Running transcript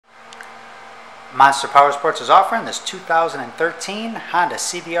Monster Powersports is offering this 2013 Honda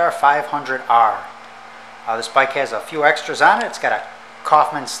CBR500R. This bike has a few extras on it. It's got a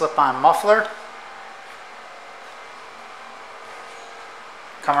Kaufman slip-on muffler.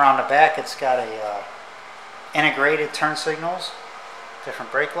 Come around the back, it's got a integrated turn signals,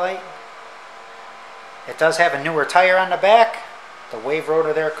 different brake light. It does have a newer tire on the back. The wave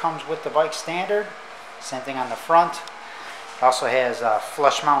rotor there comes with the bike standard. Same thing on the front. It also has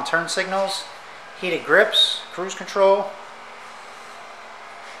flush mount turn signals, heated grips, cruise control,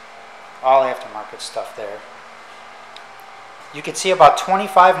 all aftermarket stuff there. You can see about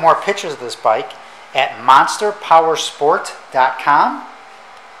 25 more pictures of this bike at monsterpowersport.com.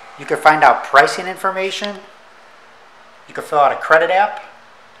 You can find out pricing information. You can fill out a credit app.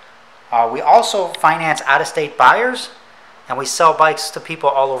 We also finance out-of-state buyers, and we sell bikes to people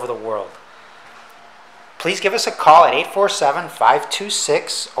all over the world. Please give us a call at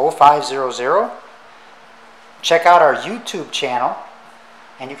 847-526-0500. Check out our YouTube channel,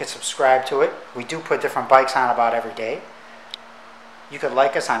 and you can subscribe to it. We do put different bikes on about every day. You could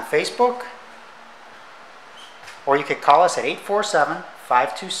like us on Facebook, or you could call us at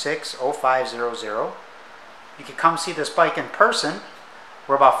 847-526-0500. You could come see this bike in person.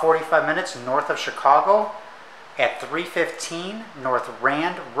 We're about 45 minutes north of Chicago at 315 North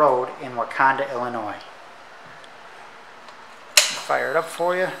Rand Road in Wauconda, Illinois. Fire it up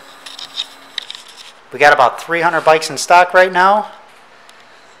for you. We got about 300 bikes in stock right now,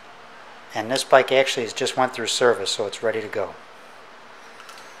 and this bike actually has just went through service, so it's ready to go.